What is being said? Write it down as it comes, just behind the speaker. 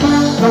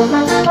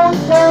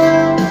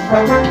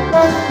Welcome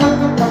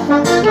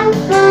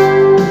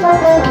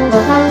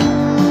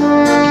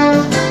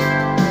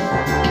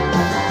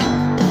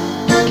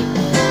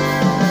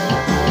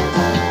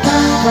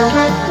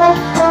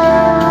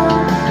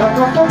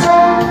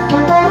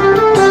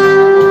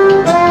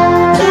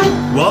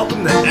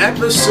to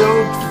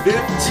episode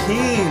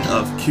 15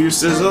 of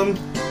Q-Sism.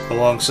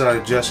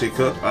 Alongside Jesse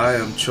Cook, I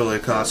am Chile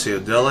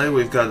Casio-Dele.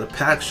 We've got a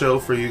packed show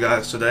for you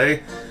guys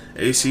today.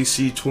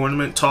 ACC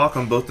tournament talk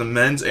on both the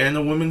men's and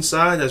the women's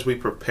side as we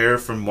prepare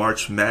for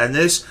March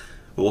Madness.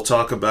 We'll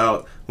talk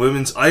about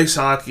women's ice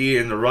hockey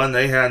and the run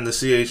they had in the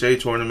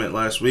CHA tournament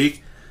last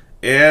week.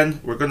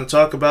 And we're going to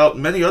talk about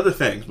many other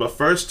things. But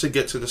first, to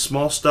get to the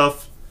small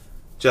stuff,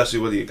 Jesse,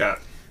 what do you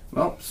got?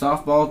 Well,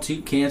 softball,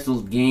 2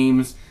 canceled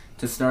games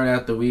to start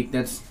out the week.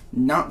 That's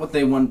not what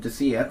they wanted to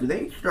see after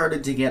they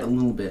started to get a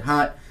little bit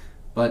hot,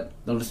 but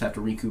they'll just have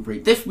to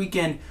recuperate. This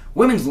weekend,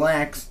 women's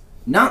Lax,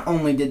 not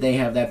only did they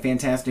have that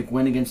fantastic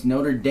win against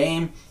Notre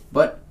Dame,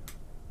 but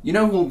you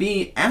know who will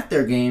be at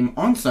their game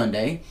on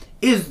Sunday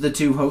is the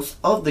 2 hosts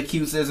of the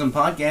Q-Sism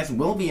podcast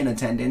will be in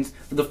attendance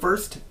for the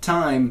first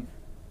time.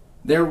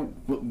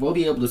 We'll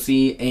be able to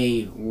see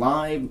a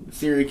live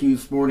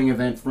Syracuse sporting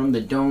event from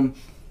the Dome.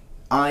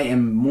 I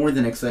am more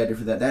than excited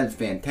for that. That is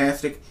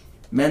fantastic.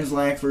 Men's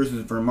Lax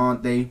versus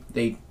Vermont, they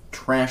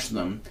trashed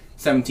them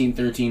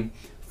 17-13.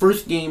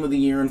 First game of the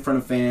year in front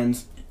of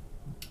fans.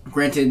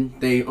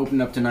 Granted, they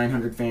opened up to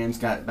 900 fans,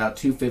 got about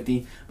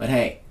 250, but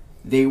hey,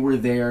 they were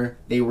there,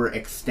 they were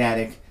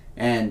ecstatic,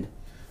 and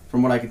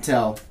from what I could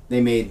tell,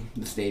 they made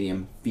the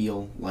stadium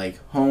feel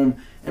like home.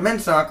 And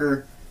men's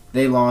soccer,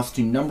 they lost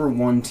to number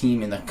 1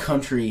 team in the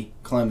country,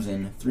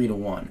 Clemson,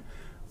 3-1.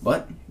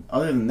 But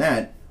other than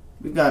that,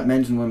 we've got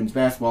men's and women's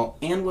basketball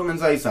and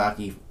women's ice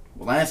hockey,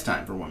 last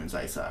time for women's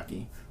ice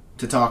hockey,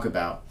 to talk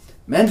about.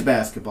 Men's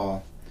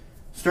basketball,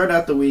 start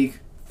out the week,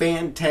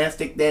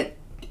 fantastic, that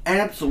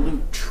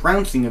absolute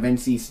trouncing of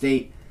NC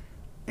State,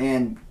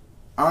 and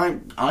I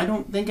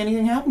don't think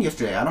anything happened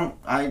yesterday.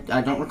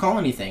 I don't recall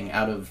anything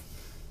out of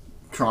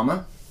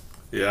trauma.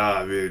 Yeah,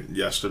 I mean,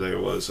 yesterday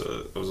was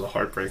a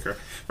heartbreaker.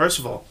 First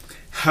of all,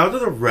 how do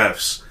the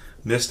refs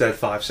miss that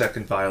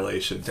 5-second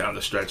violation down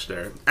the stretch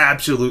there?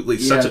 Absolutely,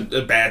 such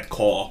a bad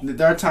call.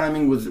 Their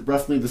timing was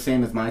roughly the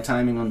same as my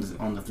timing on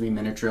the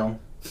 3-minute drill.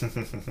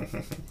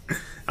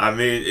 I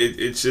mean,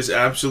 it's just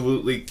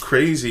absolutely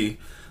crazy.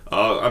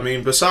 I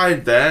mean,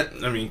 beside that,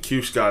 I mean,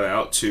 Cuse got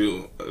out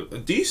to a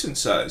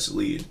decent-sized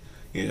lead.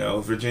 You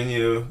know,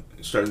 Virginia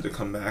started to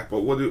come back,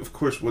 but what do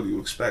you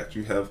expect?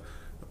 You have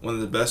one of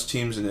the best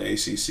teams in the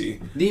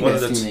ACC. The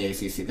best team in the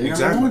ACC. They're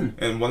exactly. number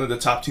 1. And one of the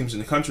top teams in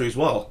the country as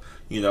well,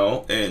 you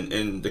know,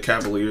 and the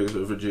Cavaliers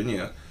of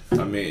Virginia.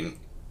 I mean,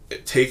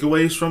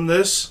 takeaways from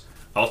this,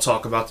 I'll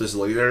talk about this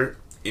later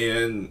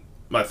in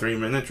my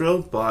 3-minute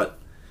drill, but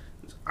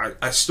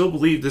I still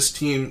believe this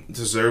team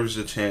deserves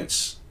a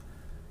chance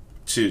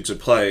to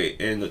play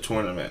in the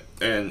tournament.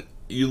 And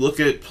you look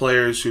at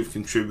players who've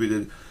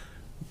contributed.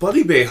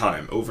 Buddy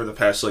Boeheim over the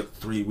past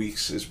 3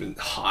 weeks has been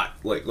hot,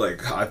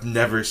 like I've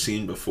never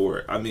seen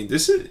before. I mean,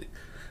 this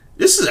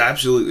is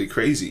absolutely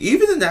crazy.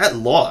 Even in that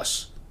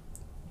loss,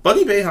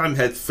 Buddy Boeheim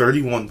had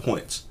 31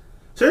 points.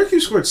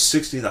 Syracuse scored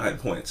 69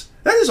 points.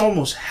 That is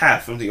almost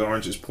half of the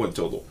Orange's point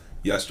total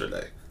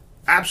yesterday.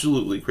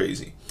 Absolutely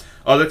crazy.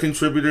 Other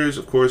contributors,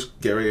 of course,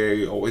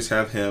 Guerrier, always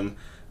have him.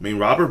 I mean,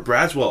 Robert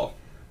Braswell,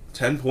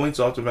 10 points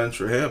off the bench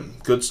for him.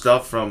 Good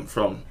stuff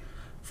from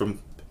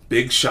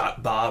Big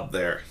Shot Bob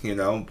there, you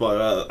know.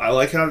 But I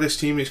like how this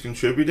team is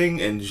contributing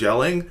and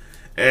gelling.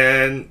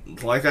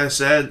 And like I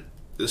said,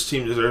 this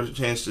team deserves a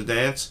chance to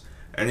dance.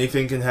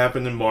 Anything can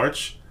happen in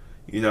March.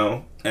 You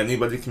know,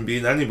 anybody can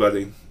beat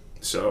anybody.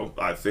 So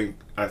I think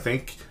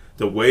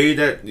the way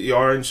that the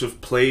Orange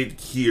have played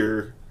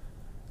here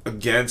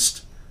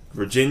against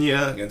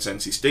Virginia, against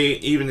NC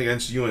State, even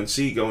against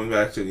UNC going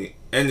back to the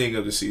ending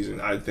of the season,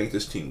 I think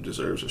this team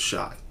deserves a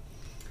shot.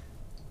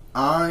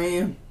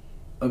 I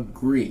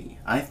agree.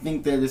 I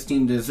think that this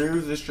team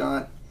deserves a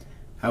shot.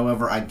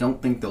 However, I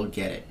don't think they'll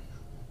get it.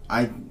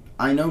 I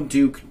know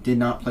Duke did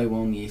not play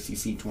well in the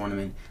ACC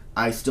tournament.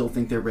 I still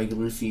think their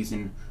regular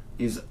season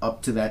is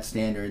up to that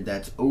standard.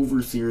 That's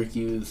over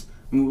Syracuse.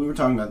 I mean, we were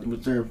talking about it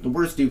was the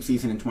worst Duke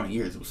season in 20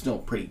 years. It was still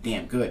pretty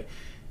damn good.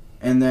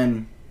 And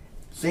then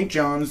St.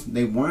 John's,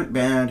 they weren't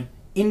bad.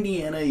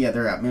 Indiana, yeah,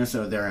 they're out.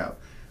 Minnesota, they're out.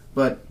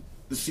 But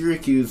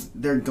Syracuse,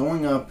 they're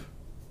going up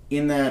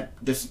in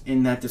that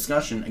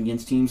discussion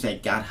against teams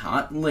that got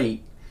hot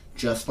late,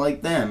 just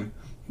like them,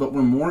 but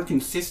were more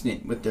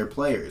consistent with their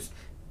players.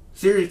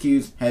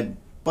 Syracuse had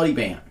Buddy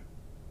Boeheim.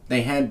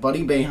 They had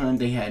Buddy Boeheim.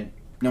 They had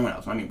no one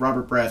else. I mean,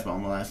 Robert Braswell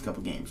in the last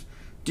couple games.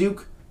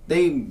 Duke,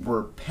 they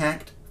were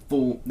packed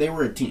full. They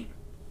were a team.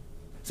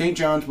 St.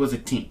 John's was a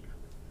team.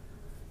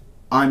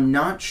 I'm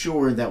not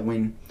sure that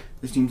when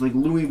there's teams like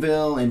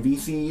Louisville and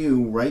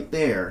VCU right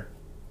there,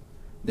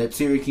 that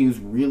Syracuse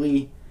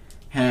really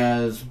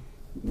has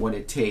what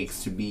it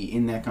takes to be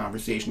in that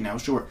conversation. Now,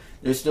 sure,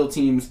 there's still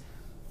teams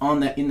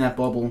in that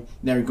bubble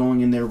that are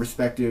going in their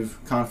respective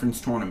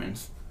conference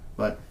tournaments,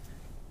 but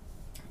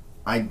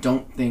I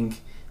don't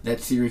think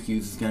that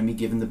Syracuse is going to be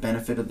given the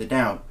benefit of the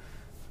doubt.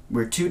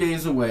 We're 2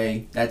 days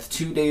away. That's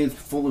 2 days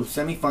full of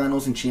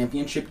semifinals and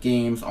championship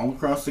games all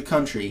across the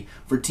country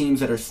for teams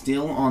that are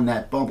still on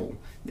that bubble.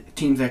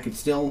 Teams that could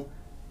still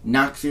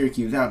knock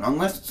Syracuse out,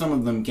 unless some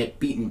of them get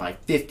beaten by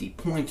 50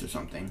 points or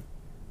something.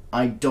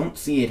 I don't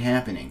see it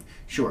happening.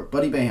 Sure,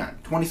 Buddy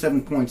Boeheim,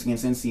 27 points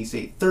against NC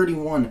State,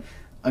 31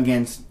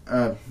 against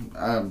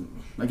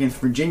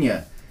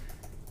Virginia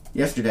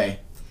yesterday,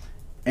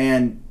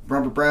 and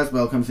Robert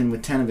Braswell comes in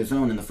with 10 of his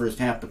own in the first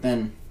half. But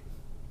then,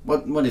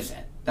 what is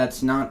that?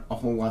 That's not a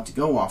whole lot to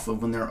go off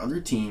of when there are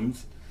other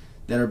teams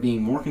that are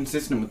being more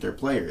consistent with their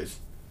players.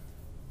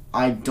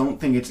 I don't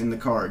think it's in the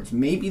cards.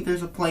 Maybe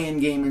there's a play-in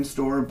game in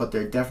store, but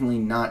they're definitely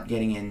not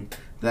getting in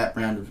that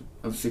round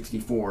of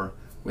 64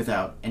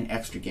 without an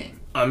extra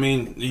game. I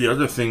mean, the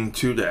other thing,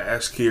 too, to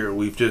ask here,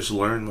 we've just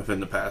learned within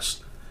the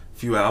past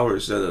few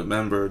hours that a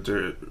member of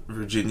the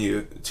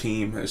Virginia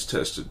team has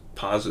tested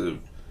positive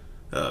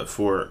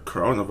for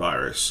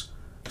coronavirus.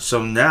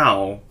 So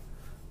now,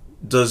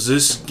 does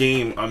this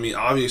game, I mean,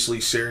 obviously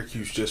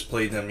Syracuse just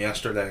played them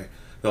yesterday.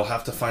 They'll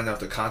have to find out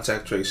the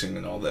contact tracing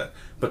and all that.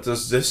 But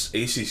does this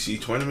ACC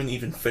tournament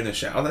even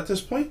finish out at this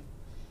point?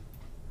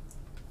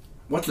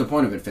 What's the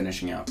point of it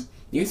finishing out?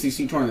 The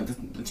ACC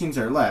tournament, the teams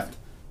that are left,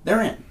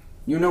 they're in.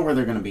 You know where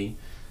they're going to be.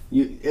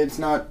 It's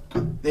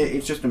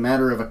just a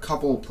matter of a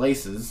couple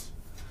places.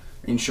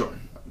 And sure,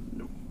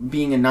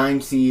 being a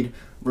 9 seed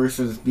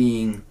versus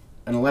being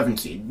an 11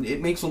 seed,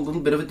 it makes a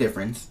little bit of a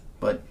difference,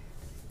 but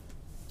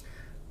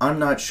I'm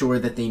not sure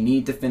that they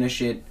need to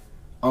finish it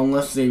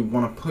unless they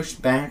want to push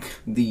back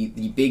the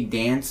big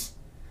dance.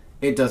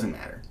 It doesn't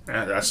matter.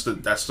 Yeah, that's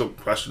the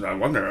question I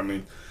wonder. I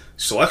mean,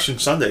 Selection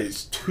Sunday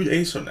is 2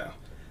 days from now.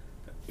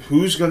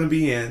 Who's going to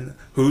be in?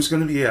 Who's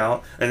going to be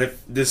out? And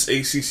if this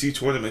ACC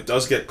tournament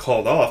does get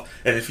called off,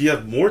 and if you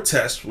have more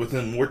tests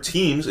within more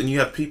teams, and you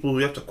have people who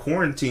have to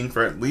quarantine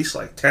for at least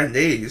like 10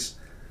 days,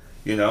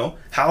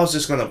 how is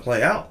this going to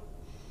play out?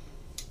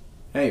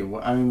 Hey,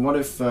 I mean, what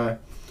if, there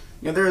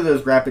are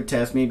those rapid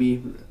tests,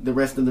 maybe the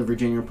rest of the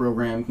Virginia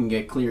program can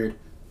get cleared.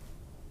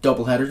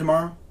 Doubleheader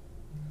tomorrow?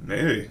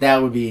 Maybe.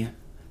 That would be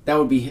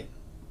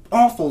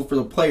awful for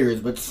the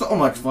players, but so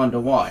much fun to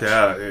watch.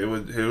 Yeah, it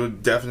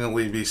would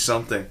definitely be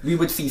something. We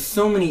would see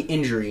so many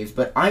injuries,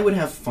 but I would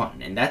have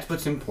fun, and that's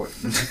what's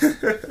important.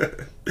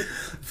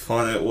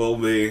 Fun it will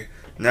be.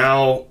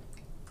 Now,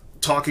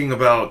 talking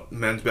about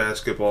men's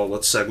basketball,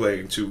 let's segue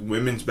into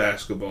women's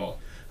basketball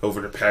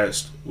over the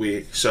past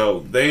week.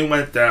 So they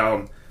went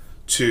down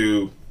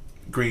to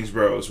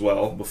Greensboro as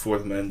well before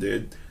the men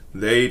did.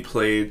 They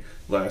played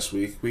last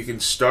week. We can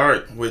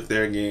start with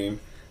their game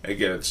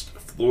against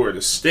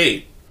Florida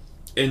State,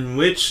 in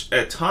which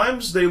at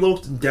times they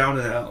looked down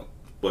and out,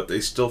 but they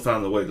still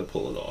found a way to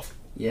pull it off.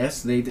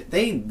 Yes, they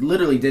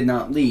literally did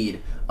not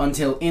lead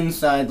until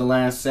inside the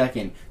last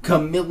second.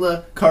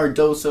 Camila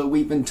Cardoso,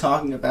 we've been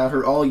talking about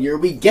her all year.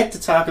 We get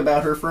to talk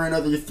about her for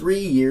another 3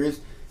 years.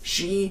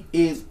 She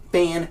is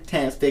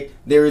fantastic.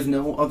 There is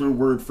no other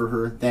word for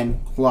her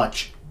than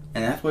clutch.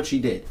 And that's what she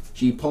did.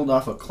 She pulled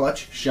off a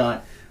clutch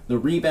shot. The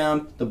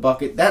rebound, the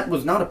bucket, that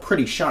was not a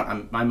pretty shot,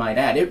 I might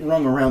add. It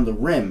rung around the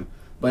rim,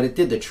 but it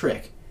did the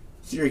trick.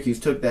 Syracuse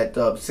took that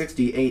dub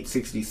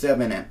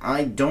 68-67, and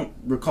I don't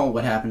recall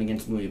what happened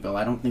against Louisville.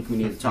 I don't think we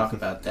need to talk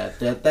about that.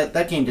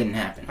 That game didn't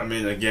happen. I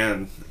mean,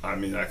 again, I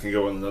can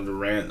go on another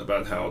rant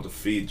about how the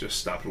feed just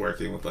stopped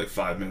working with like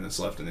 5 minutes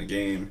left in the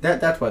game.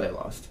 That's why they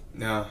lost.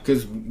 Yeah.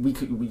 Because we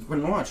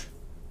couldn't watch.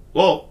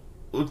 Well,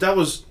 that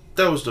was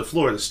the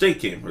Florida State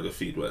game where the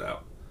feed went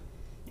out.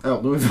 Oh,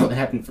 Louisville, that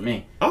happened for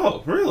me.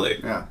 Oh, really?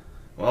 Yeah.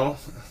 Well,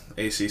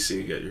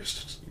 ACC, get your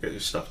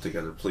stuff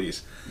together,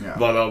 please. Yeah.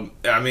 But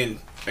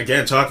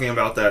again, talking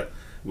about that,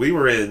 we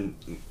were in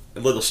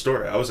a little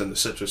story. I was in the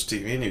Citrus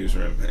TV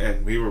newsroom,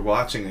 and we were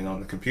watching it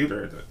on the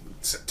computer.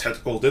 The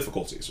technical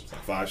difficulties. It was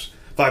like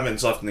 5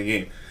 minutes left in the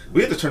game.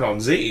 We had to turn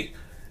on Z,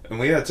 and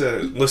we had to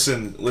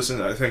listen.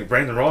 I think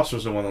Brandon Ross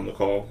was the one on the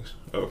call.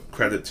 Oh,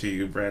 credit to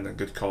you, Brandon.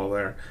 Good call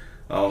there.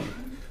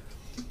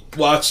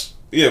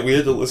 Yeah, we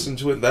had to listen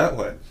to it that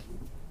way.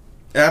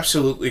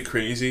 Absolutely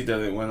crazy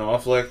that it went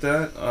off like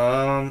that.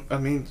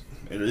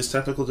 It is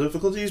technical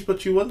difficulties,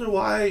 but you wonder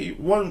why.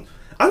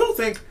 I don't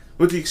think,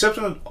 with the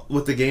exception of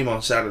with the game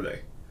on Saturday,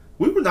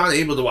 we were not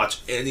able to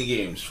watch any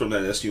games from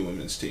that SU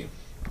women's team.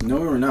 No,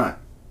 we were not.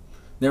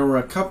 There were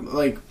a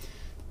couple,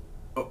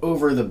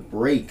 over the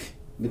break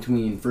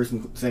between first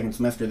and second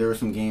semester, there were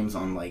some games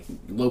on,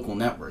 local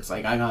networks.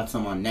 I got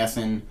some on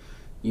Nesson.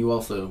 You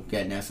also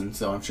get Nesson,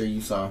 so I'm sure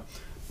you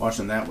watched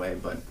them that way,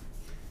 but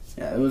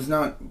yeah, it was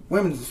not.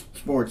 Women's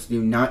sports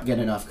do not get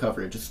enough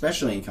coverage,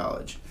 especially in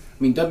college.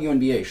 I mean,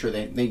 WNBA, sure,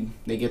 they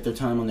get their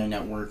time on their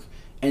network.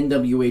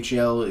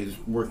 NWHL is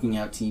working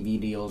out TV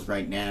deals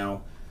right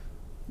now.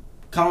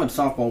 College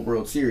Softball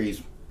World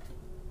Series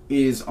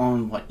is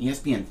on,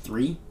 ESPN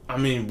 3?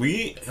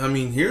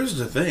 Here's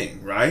the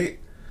thing, right?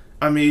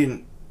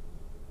 The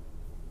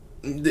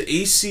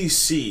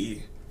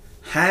ACC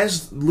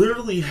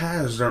literally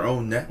has their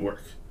own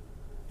network.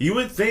 You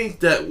would think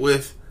that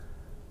with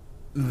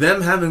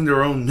them having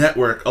their own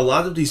network, a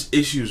lot of these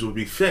issues would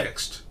be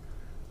fixed.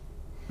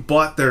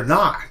 But they're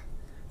not.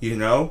 You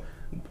know?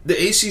 The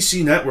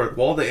ACC network,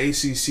 while the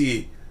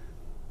ACC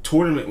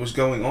tournament was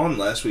going on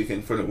last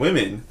weekend for the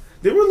women,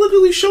 they were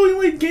literally showing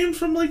like games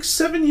from like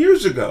 7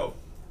 years ago.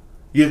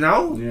 You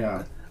know?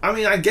 Yeah. I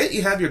mean, I get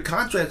you have your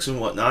contracts and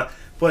whatnot,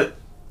 but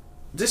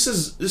this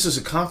is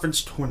a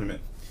conference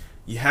tournament.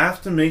 You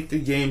have to make the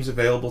games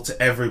available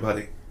to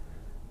everybody.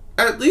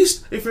 At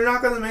least, if you're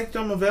not going to make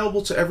them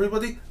available to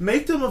everybody,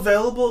 make them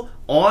available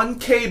on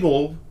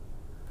cable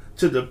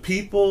to the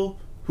people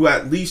who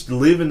at least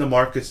live in the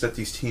markets that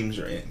these teams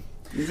are in.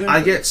 Exactly.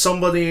 I get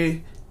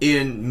somebody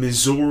in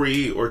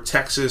Missouri or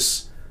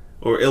Texas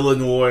or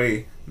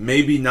Illinois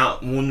maybe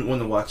not wouldn't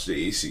want to watch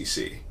the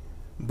ACC.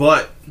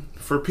 But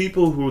for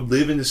people who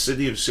live in the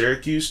city of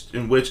Syracuse,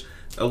 in which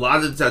a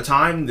lot of the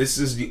time this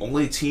is the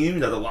only team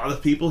that a lot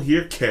of people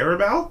here care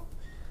about,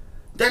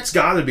 that's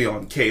got to be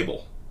on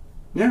cable.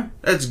 Yeah.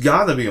 That's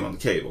got to be on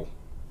cable.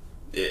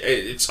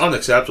 It's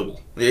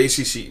unacceptable. The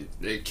ACC,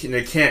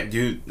 they can't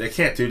do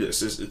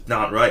this. It's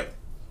not right.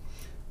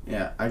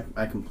 Yeah,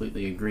 I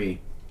completely agree.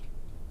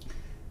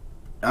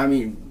 I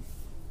mean,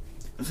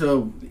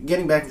 so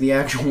getting back to the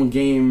actual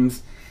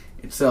games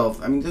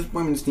itself, I mean, this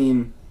women's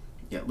team,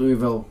 yeah,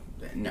 Louisville,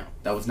 no,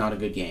 that was not a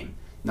good game.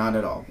 Not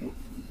at all.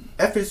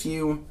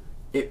 FSU,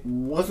 it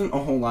wasn't a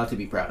whole lot to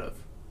be proud of.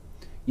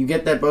 You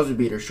get that buzzer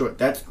beater, sure,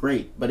 that's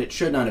great, but it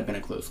should not have been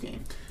a close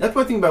game. That's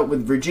what I think about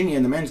with Virginia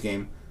in the men's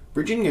game.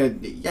 Virginia,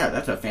 yeah,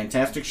 that's a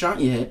fantastic shot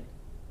you hit.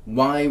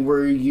 Why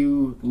were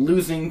you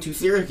losing to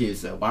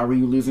Syracuse, though? Why were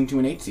you losing to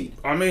an 8 seed?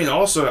 I mean,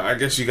 also, I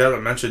guess you gotta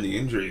mention the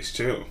injuries,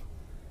 too.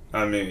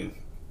 I mean,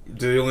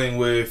 dealing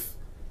with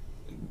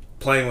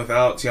playing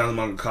without Tiana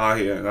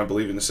Mangakahia, and I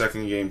believe in the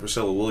second game,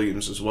 Priscilla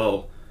Williams as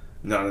well,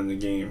 not in the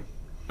game.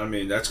 I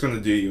mean, that's going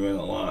to do you in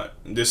a lot.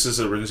 This is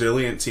a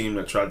resilient team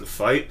that tried to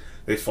fight.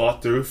 They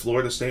fought through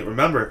Florida State.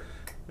 Remember,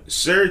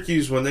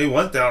 Syracuse, when they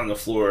went down to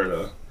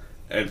Florida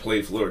and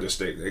played Florida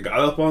State, they got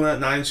up on that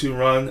 9-2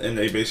 run, and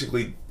they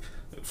basically,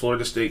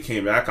 Florida State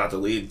came back, got the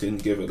lead,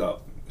 didn't give it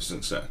up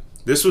since then.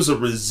 This was a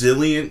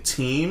resilient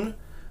team,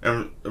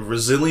 and a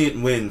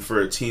resilient win for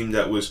a team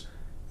that was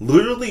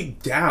literally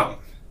down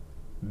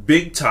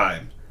big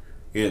time.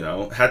 You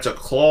know, had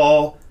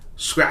to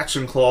scratch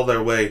and claw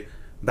their way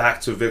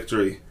back to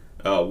victory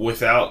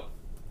without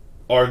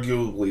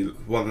arguably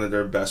one of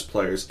their best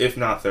players, if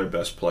not their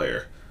best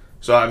player.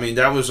 So, I mean,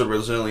 that was a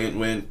resilient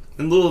win.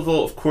 And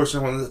Louisville, of course,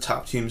 are one of the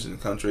top teams in the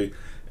country.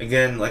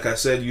 Again, like I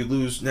said, you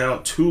lose now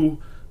 2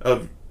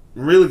 of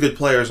really good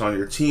players on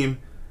your team.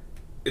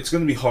 It's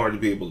going to be hard to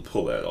be able to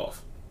pull that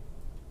off.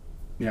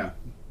 Yeah.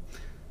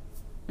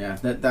 Yeah,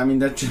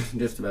 that's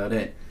just about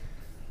it.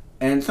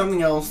 And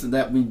something else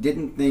that we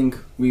didn't think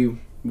we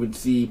would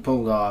see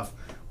pulled off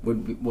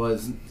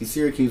was the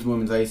Syracuse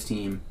women's ice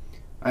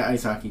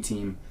hockey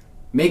team,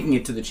 making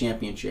it to the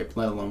championship,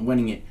 let alone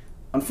winning it.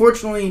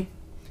 Unfortunately,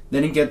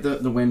 they didn't get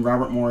the win.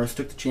 Robert Morris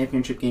took the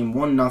championship game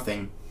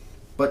 1-0.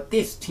 But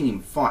this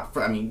team fought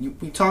for... I mean,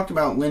 we talked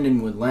about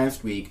Lindenwood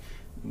last week,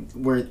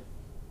 where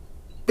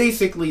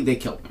basically they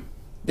killed them.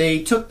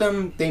 They took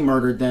them, they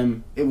murdered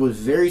them. It was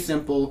very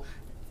simple.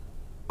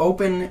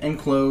 Open and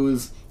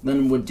close.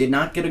 Lindenwood did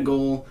not get a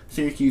goal.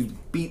 Syracuse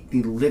beat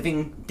the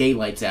living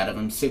daylights out of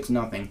them,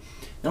 6-0.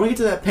 Then we get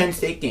to that Penn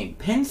State game.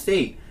 Penn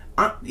State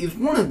is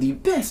one of the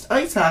best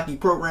ice hockey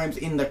programs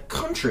in the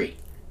country.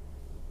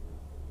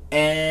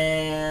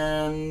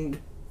 And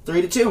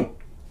 3-2.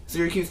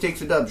 Syracuse takes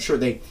the dub. Sure,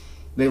 they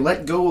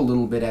let go a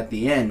little bit at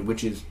the end,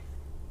 which is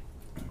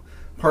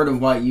part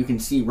of why you can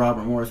see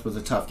Robert Morris was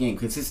a tough game,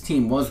 because his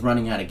team was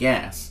running out of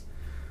gas.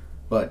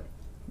 But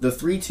the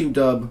 3-2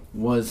 dub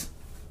was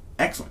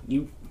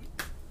excellent.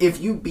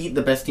 If you beat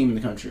the best team in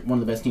the country, one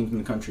of the best teams in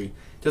the country,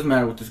 doesn't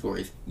matter what the score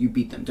is, you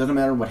beat them. Doesn't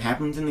matter what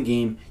happens in the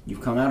game,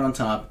 you've come out on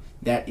top.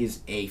 That is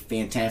a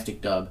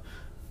fantastic dub.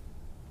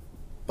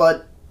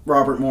 But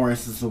Robert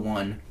Morris is the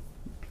one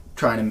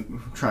trying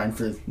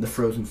for the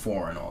Frozen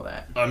Four and all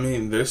that. I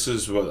mean, this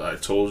is what I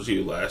told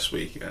you last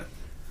weekend.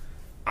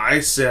 I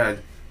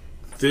said,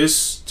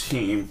 this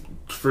team,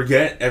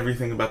 forget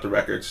everything about the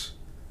records.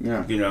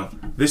 Yeah. You know,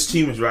 this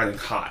team is riding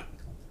hot.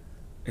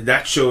 And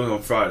that showed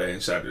on Friday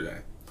and Saturday.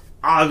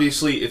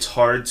 Obviously, it's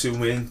hard to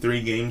win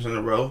 3 games in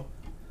a row,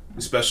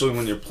 especially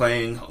when you're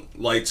playing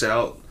lights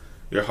out,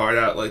 your heart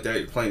out like that.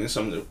 You're playing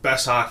some of the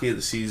best hockey of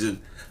the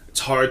season.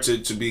 It's hard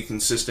to be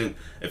consistent.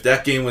 If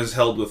that game was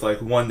held with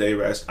like 1 day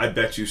rest, I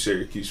bet you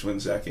Syracuse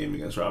wins that game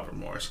against Robert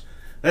Morris.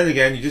 Then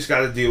again, you just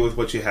got to deal with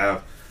what you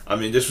have. I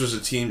mean, this was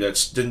a team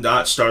that did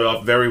not start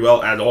off very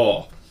well at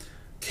all.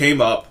 Came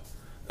up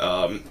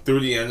through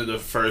the end of the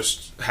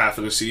first half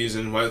of the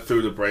season, went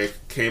through the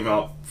break, came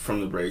out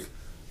from the break.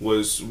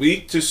 Was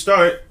weak to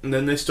start, and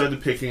then they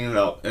started picking it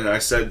up. And I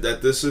said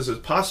that this is a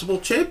possible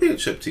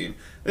championship team.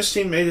 This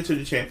team made it to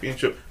the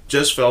championship,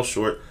 just fell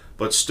short,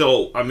 but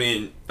still, I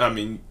mean,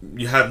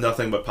 you have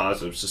nothing but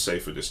positives to say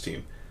for this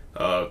team.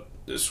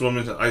 This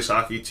women's ice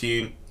hockey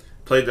team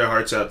played their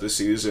hearts out this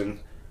season,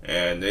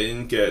 and they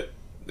didn't get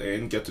They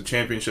didn't get the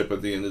championship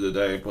at the end of the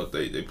day, but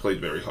they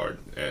played very hard,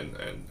 and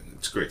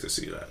it's great to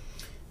see that.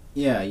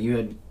 Yeah, you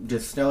had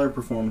just stellar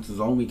performances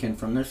all weekend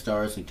from their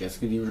stars like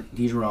Jessica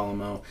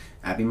DiGirolamo,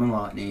 Abby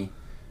Malotny.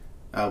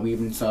 We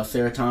even saw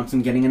Sarah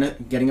Thompson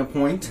getting a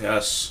point.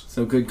 Yes.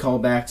 So good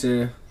callback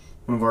to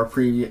one of our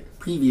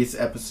previous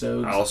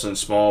episodes. Allison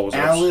Small was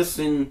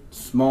Allison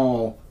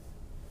Small.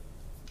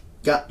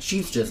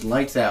 She's just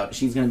lights out.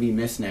 She's going to be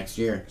missed next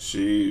year.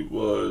 She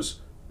was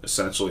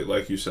essentially,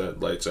 like you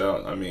said, lights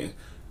out. I mean,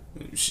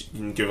 she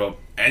didn't give up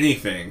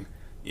anything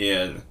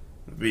in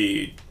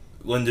the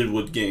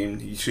Lindenwood game.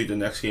 You see the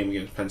next game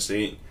against Penn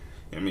State.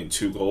 I mean,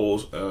 2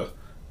 goals.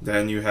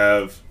 Then you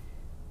have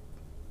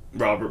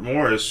Robert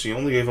Morris. She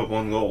only gave up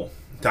 1 goal.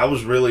 That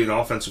was really an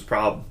offensive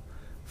problem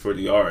for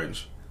the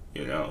Orange.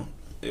 You know,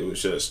 it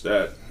was just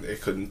that they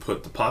couldn't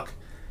put the puck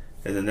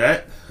in the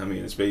net. I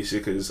mean, as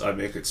basic as I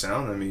make it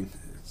sound. I mean,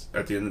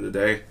 at the end of the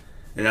day,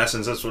 in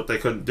essence, that's what they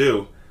couldn't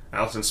do.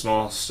 Allison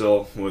Small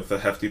still with a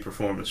hefty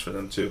performance for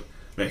them too,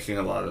 making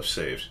a lot of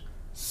saves.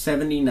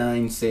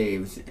 79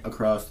 saves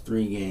across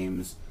 3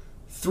 games.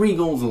 3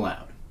 goals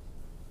allowed.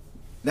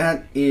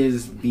 That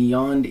is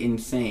beyond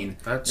insane.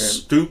 That's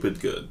stupid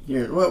good.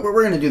 Here, we're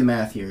going to do the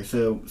math here.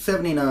 So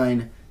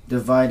 79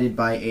 divided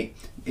by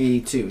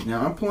 82.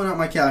 Now I'm pulling out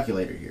my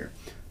calculator here.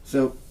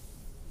 So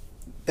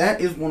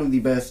that is one of the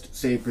best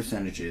save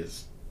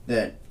percentages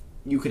that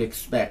you could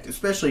expect,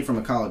 especially from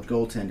a college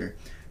goaltender.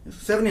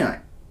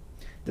 79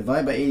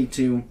 divided by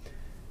 82.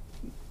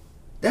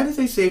 That is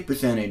a save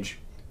percentage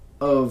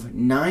of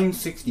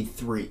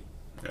 963.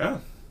 Yeah.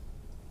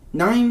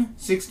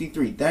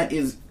 963. That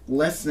is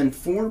less than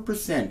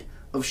 4%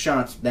 of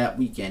shots that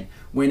weekend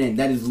went in.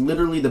 That is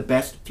literally the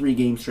best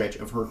 3-game stretch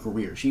of her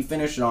career. She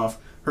finished off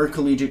her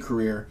collegiate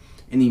career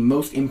in the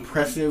most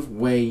impressive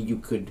way you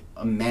could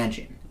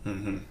imagine.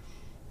 Mm-hmm.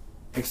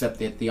 Except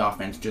that the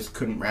offense just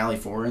couldn't rally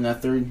for her in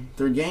that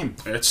third game.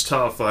 It's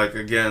tough, like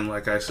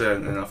I said,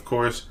 and of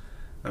course,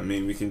 I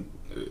mean, we can,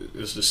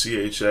 as the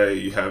CHA,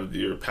 you have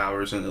your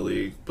powers in the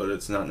league, but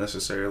it's not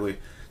necessarily,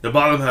 the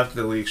bottom half of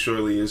the league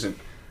surely isn't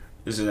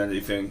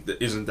anything,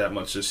 isn't that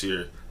much this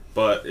year,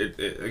 but it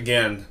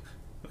again,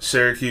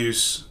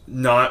 Syracuse,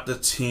 not the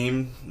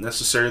team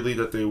necessarily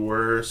that they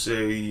were,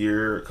 say,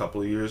 a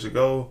couple of years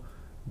ago,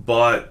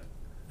 but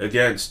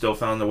again, still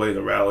found a way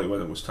to rally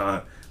when it was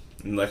time.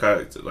 And like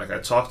I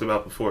talked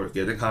about before,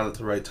 getting hot at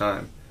the right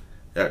time,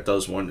 that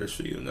does wonders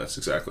for you, and that's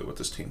exactly what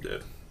this team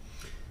did.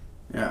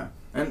 Yeah,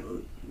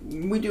 and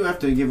we do have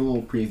to give a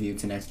little preview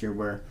to next year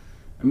where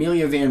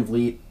Amelia Van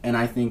Vliet and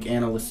I think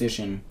Anna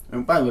Lysician,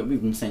 and by the way,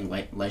 we've been saying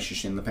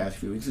Lysician the past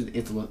few weeks,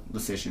 it's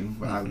Lysician,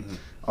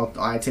 but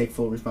I take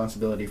full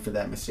responsibility for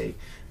that mistake.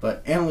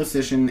 But Anna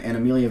Lysician and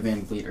Amelia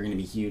Van Vliet are going to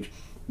be huge.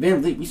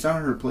 Van Vliet, we saw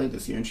her play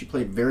this year, and she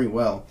played very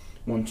well,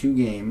 won 2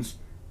 games,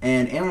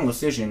 and Anna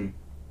Lysician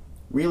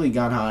really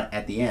got hot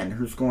at the end.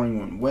 Her scoring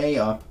went way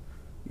up.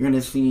 You're going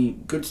to see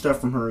good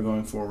stuff from her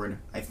going forward,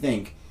 I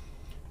think.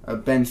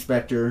 Ben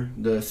Spector,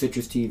 the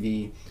Citrus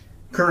TV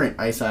current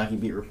ice hockey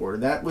beat reporter,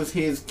 that was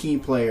his key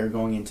player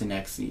going into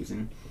next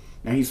season.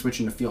 Now he's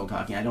switching to field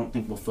hockey. I don't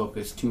think we'll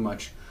focus too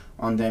much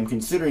on them,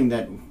 considering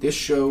that this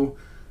show,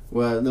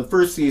 well, the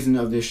first season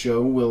of this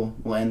show will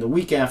end the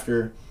week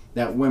after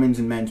that women's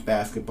and men's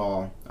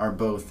basketball are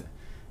both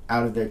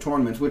out of their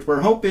tournaments, which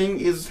we're hoping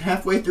is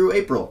halfway through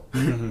April.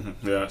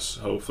 Yes,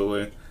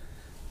 hopefully.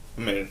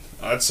 I mean,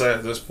 I'd say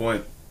at this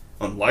point,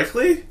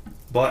 unlikely,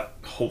 but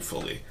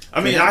hopefully.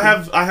 I mean, I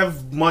have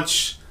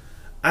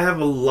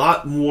a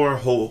lot more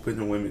hope in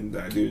the women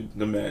than I do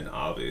the men,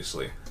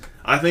 obviously.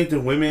 I think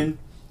the women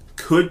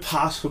could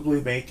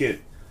possibly make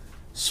it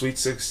Sweet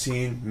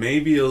 16,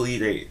 maybe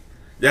Elite 8.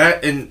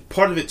 That, and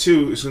part of it,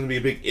 too, is going to be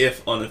a big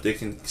if on if they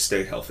can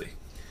stay healthy.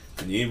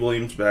 They need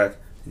Williams back.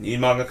 They need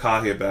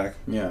Magakahia back.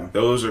 Yeah.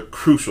 Those are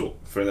crucial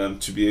for them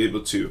to be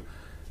able to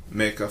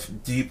make a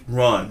deep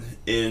run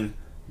in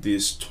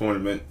this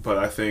tournament. But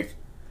I think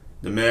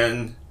the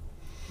men,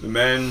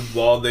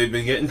 while they've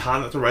been getting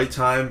hot at the right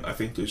time, I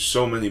think there's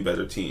so many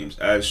better teams,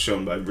 as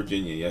shown by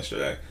Virginia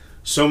yesterday.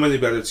 So many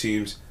better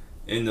teams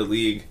in the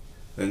league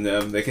than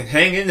them. They can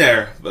hang in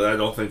there, but I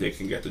don't think they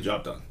can get the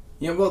job done.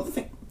 Yeah, well, the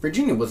thing,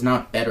 Virginia was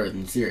not better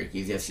than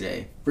Syracuse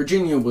yesterday.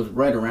 Virginia was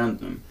right around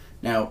them.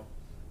 Now,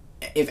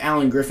 if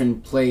Alan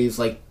Griffin plays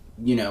like,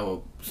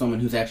 someone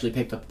who's actually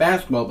picked up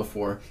basketball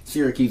before,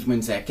 Syracuse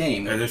wins that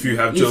game. And if you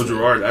have Joe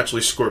Girard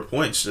actually score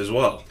points as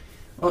well.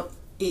 Well,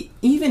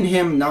 even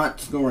him not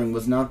scoring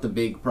was not the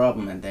big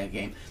problem at that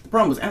game. The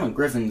problem was Alan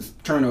Griffin's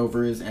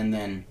turnovers and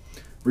then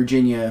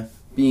Virginia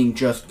being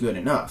just good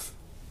enough.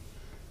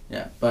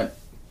 Yeah, but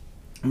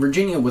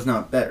Virginia was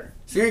not better.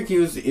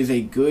 Syracuse is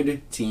a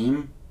good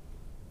team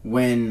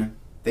when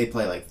they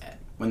play like that.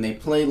 When they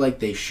play like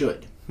they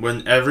should.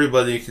 When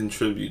everybody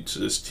contributes to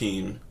this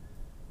team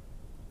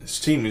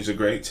is a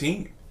great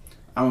team.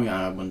 I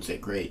wouldn't say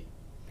great.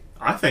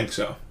 I think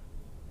so.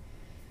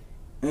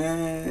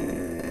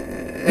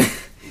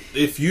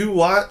 If you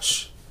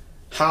watch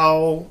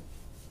how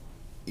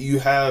you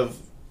have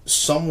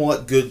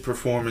somewhat good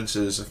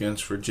performances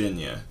against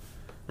Virginia,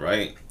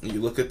 right?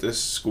 You look at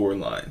this score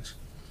lines.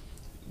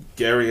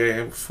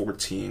 Guerrier with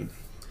 14.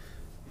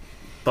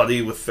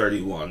 Buddy with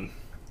 31.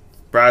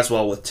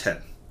 Braswell with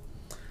 10.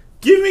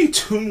 Give me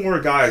 2 more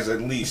guys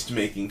at least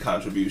making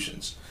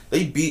contributions.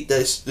 They beat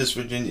this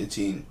Virginia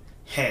team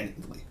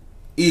handedly.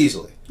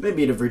 Easily. They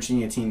beat a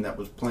Virginia team that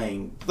was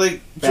playing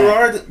like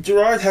bad.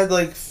 Gerard had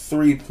like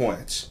 3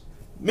 points.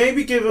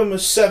 Maybe give him a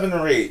 7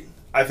 or 8.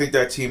 I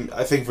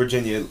think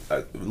Virginia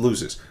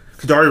loses.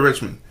 Kadari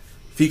Richmond.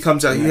 If he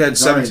comes out, he had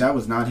 17. That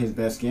was not his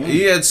best game.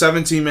 He had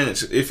 17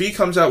 minutes. If he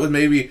comes out with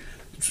maybe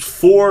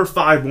 4 or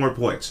 5 more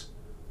points,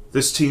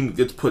 this team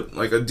gets put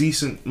like a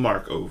decent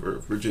mark over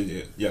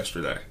Virginia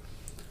yesterday.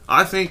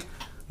 I think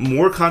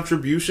more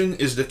contribution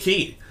is the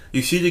key.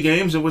 You see the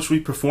games in which we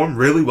perform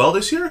really well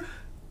this year?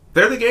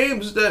 They're the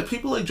games that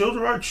people like Joe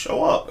Girard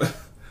show up.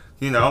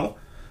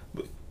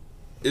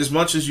 As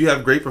much as you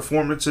have great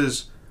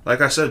performances,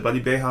 like I said,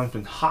 Buddy Boeheim's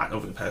been hot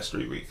over the past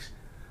 3 weeks.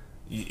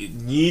 You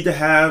need to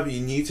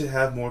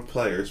have more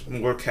players,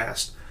 more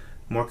cast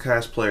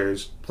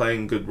players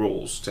playing good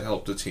roles to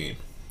help the team.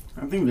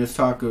 I think this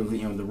talk of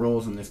the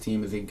roles in this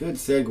team is a good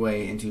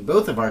segue into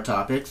both of our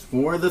topics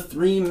for the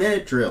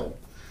 3-minute drill.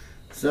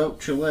 So,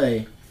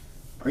 Chile,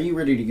 are you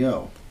ready to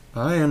go?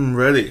 I am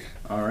ready.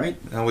 All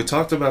right. Now, we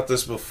talked about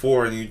this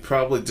before, and you'd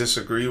probably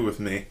disagree with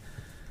me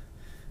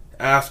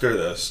after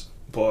this,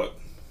 but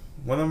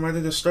when I'm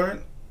ready to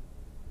start,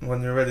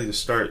 when you're ready to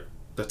start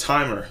the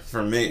timer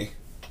for me,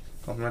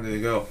 I'm ready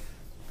to go.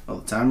 Well,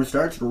 the timer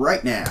starts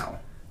right now.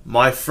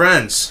 My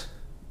friends,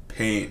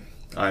 pain.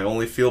 I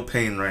only feel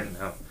pain right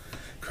now.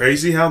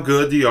 Crazy how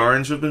good the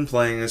Orange have been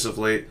playing as of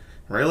late.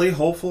 Really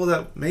hopeful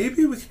that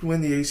maybe we could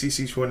win the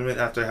ACC tournament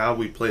after how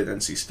we played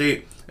NC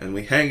State, and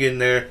we hang in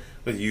there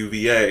with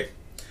UVA.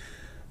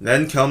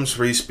 Then comes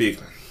Reese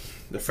Beekman,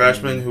 the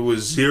freshman who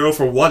was 0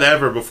 for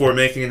whatever before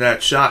making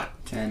that shot.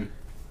 10.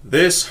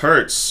 This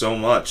hurts so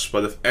much,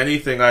 but if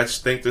anything, I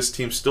think this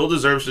team still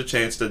deserves a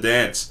chance to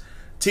dance.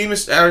 Team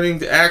is starting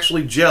to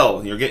actually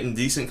gel. You're getting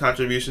decent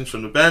contributions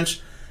from the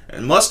bench.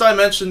 And must I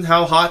mention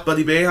how hot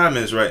Buddy Boeheim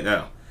is right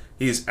now?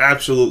 He is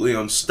absolutely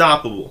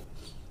unstoppable.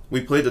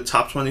 We played the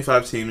top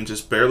 25 team and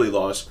just barely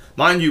lost.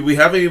 Mind you, we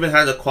haven't even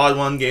had a quad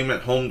 1 game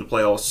at home to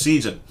play all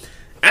season.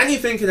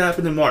 Anything can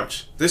happen in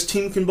March. This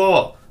team can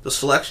ball. The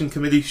selection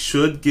committee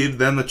should give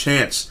them a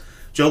chance.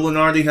 Joe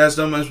Lunardi has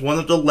them as one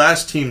of the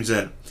last teams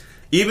in.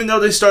 Even though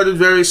they started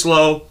very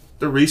slow,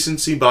 the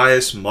recency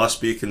bias must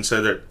be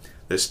considered.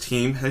 This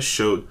team has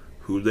showed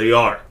who they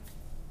are.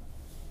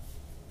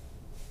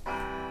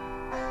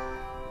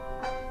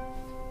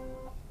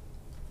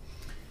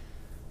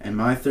 And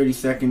my 30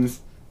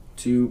 seconds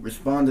to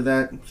respond to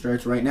that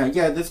starts right now.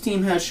 Yeah, this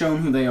team has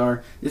shown who they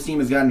are. This team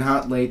has gotten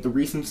hot late. The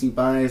recency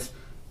bias,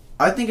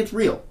 I think it's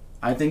real.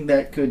 I think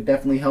that could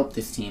definitely help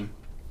this team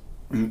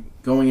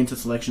going into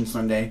Selection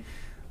Sunday.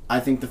 I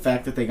think the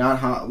fact that they got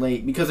hot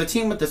late, because a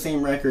team with the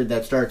same record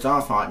that starts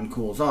off hot and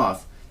cools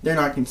off, they're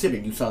not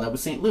considered. You saw that with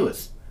St.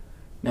 Louis.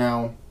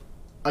 Now,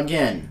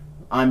 again,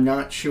 I'm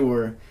not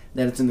sure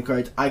that it's in the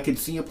cards. I could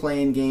see a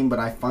play-in game, but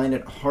I find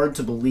it hard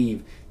to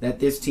believe that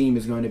this team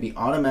is going to be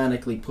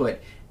automatically put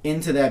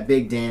into that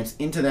big dance,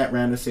 into that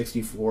round of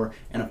 64,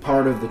 and a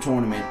part of the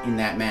tournament in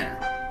that manner.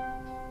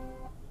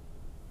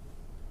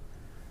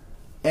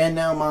 And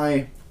now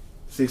my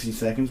 60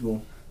 seconds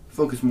will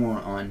focus more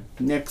on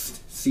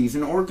next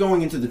season or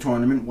going into the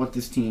tournament, what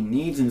this team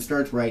needs, and it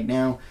starts right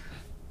now.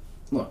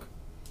 Look,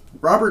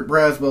 Robert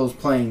Braswell's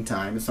playing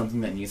time is something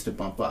that needs to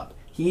bump up.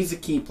 He's a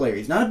key player.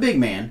 He's not a big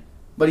man,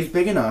 but he's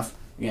big enough.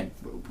 Again,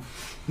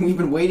 we've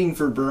been waiting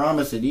for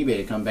Barama Sidibe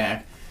to come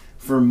back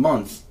for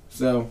months,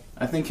 so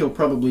I think he'll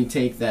probably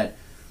take that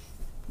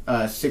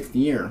 6th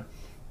year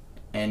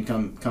and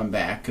come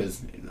back,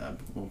 because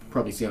we'll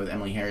probably see it with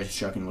Emily Harris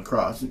Chuck in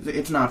lacrosse.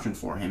 It's an option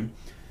for him.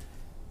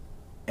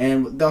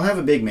 And they'll have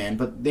a big man,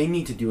 but they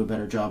need to do a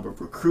better job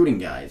of recruiting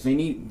guys.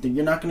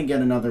 You're not going to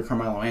get another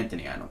Carmelo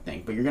Anthony, I don't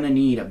think, but you're going to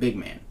need a big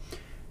man.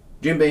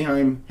 Jim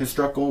Boeheim has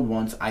struck gold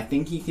once. I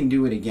think he can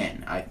do it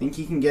again. I think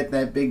he can get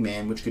that big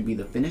man, which could be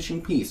the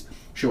finishing piece.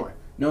 Sure,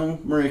 no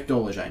Marek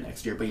Dolezaj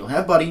next year, but you'll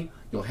have Buddy,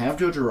 you'll have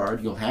Joe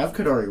Girard, you'll have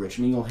Kadari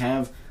Richmond, you'll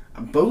have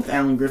both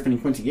Alan Griffin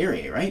and Quincy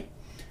Guerrier, right?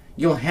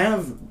 You'll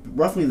have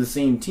roughly the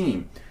same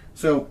team.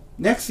 So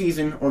next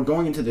season, or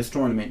going into this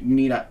tournament, you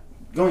need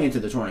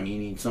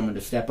someone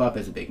to step up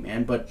as a big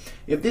man. But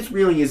if this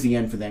really is the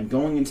end for them,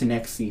 going into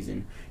next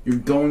season, you're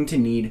going to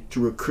need to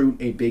recruit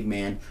a big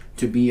man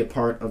to be a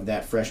part of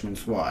that freshman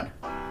squad.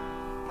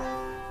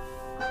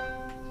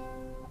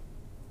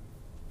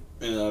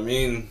 And I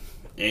mean,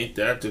 ain't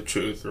that the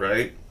truth,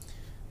 right?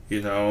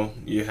 You know,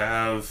 you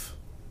have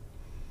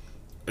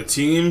a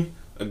team,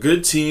 a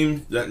good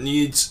team that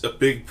needs a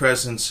big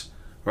presence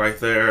right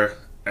there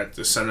at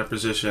the center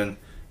position.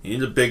 You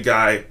need a big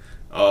guy.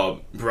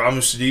 Barama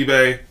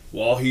Sidibe,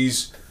 while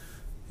he's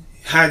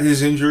had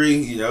his injury,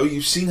 you know,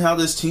 you've seen how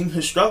this team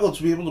has struggled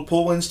to be able to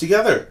pull wins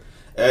together.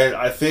 And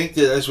I think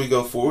that as we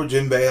go forward,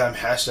 Jim Boeheim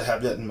has to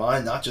have that in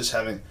mind, not just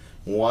having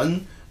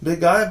one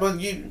big guy,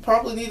 but you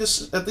probably need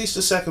at least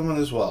a second one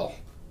as well.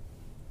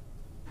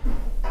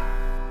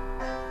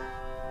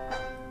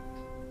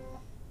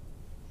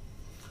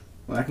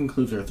 Well, that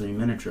concludes our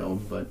 3-minute drill,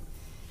 but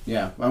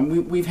yeah,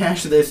 we've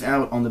hashed this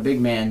out on the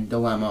big man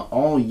dilemma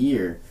all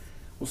year.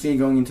 We'll see it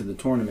going into the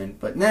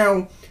tournament, but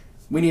now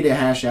we need to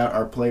hash out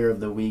our player of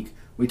the week.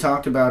 We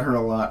talked about her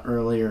a lot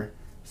earlier.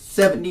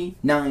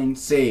 79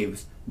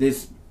 saves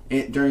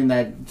during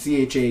that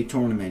CHA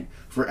tournament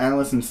for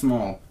Allison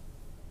Small.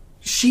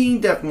 She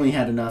definitely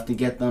had enough to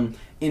get them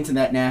into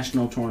that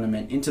national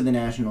tournament, into the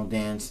national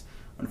dance.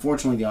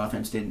 Unfortunately, the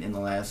offense didn't in the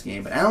last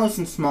game. But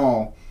Allison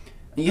Small,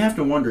 you have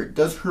to wonder,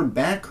 does her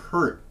back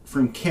hurt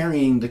from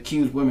carrying the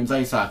Q's women's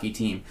ice hockey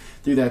team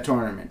through that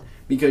tournament?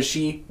 Because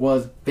she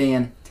was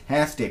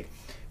fantastic.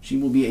 She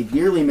will be a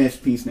dearly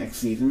missed piece next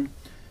season.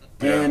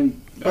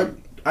 But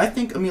I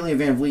think Amelia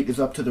Van Vliet is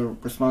up to the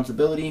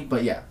responsibility.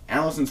 But yeah,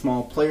 Allison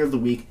Small, player of the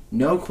week,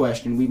 no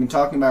question. We've been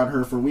talking about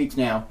her for weeks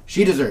now.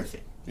 She deserves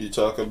it. You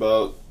talk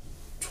about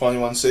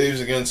 21 saves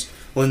against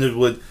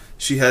Lindenwood.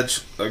 She had,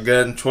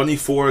 again,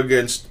 24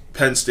 against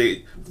Penn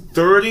State.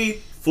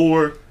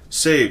 34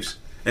 saves.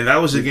 And that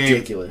was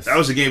ridiculous. That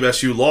was a game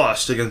SU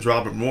lost against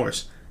Robert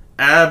Morris.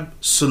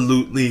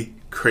 Absolutely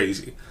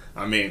crazy.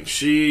 I mean,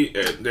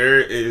 there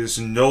is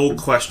no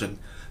question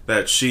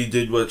that she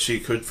did what she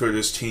could for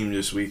this team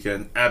this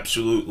weekend.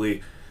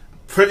 Absolutely,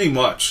 pretty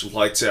much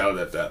lights out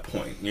at that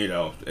point. You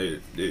know,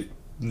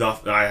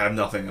 I have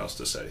nothing else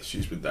to say.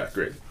 She's been that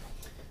great.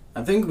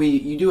 I think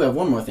you do have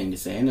one more thing to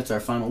say, and it's our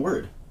final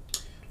word.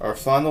 Our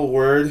final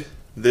word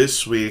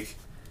this week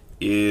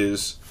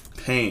is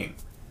pain.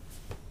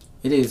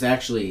 It is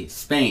actually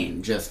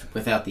Spain, just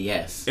without the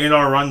S. In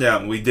our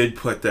rundown, we did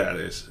put that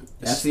as.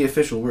 That's the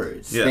official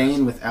word.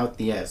 Spain without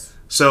the S.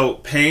 So,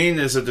 pain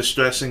is a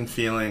distressing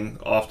feeling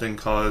often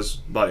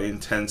caused by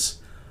intense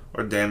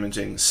or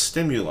damaging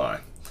stimuli.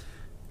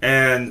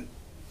 And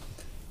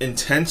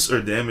intense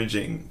or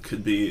damaging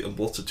could be a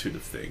multitude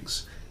of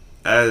things.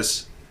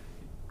 As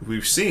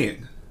we've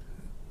seen,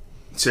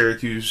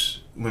 Syracuse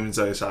women's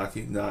ice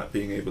hockey not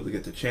being able to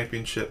get the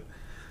championship,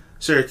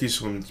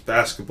 Syracuse women's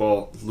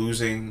basketball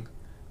losing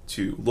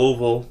to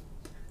Louisville,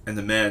 and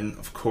the men,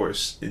 of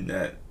course, in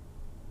that.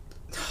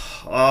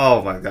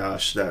 Oh my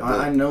gosh!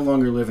 I no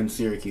longer live in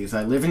Syracuse.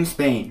 I live in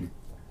Spain.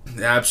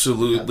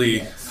 Absolutely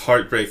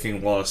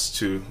heartbreaking loss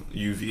to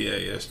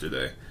UVA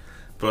yesterday.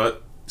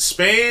 But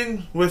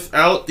Spain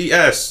without the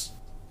S,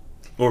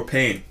 or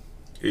pain,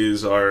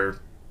 is our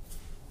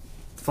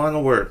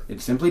final word.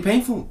 It's simply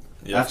painful.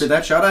 Yes. After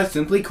that shot, I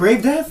simply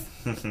crave death.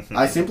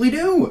 I simply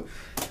do.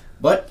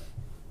 But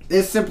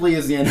this simply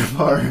is the end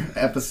of our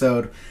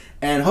episode.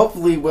 And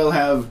hopefully we'll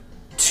have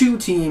 2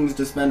 teams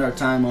to spend our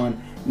time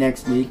on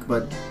next week.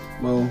 But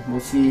we'll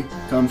see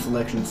come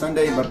Selection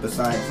Sunday. But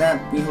besides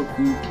that, we hope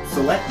you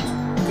select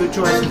good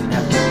choices and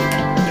have a good week.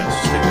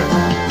 Yes, take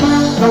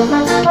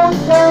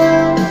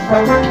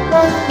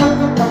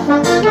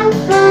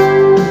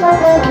care.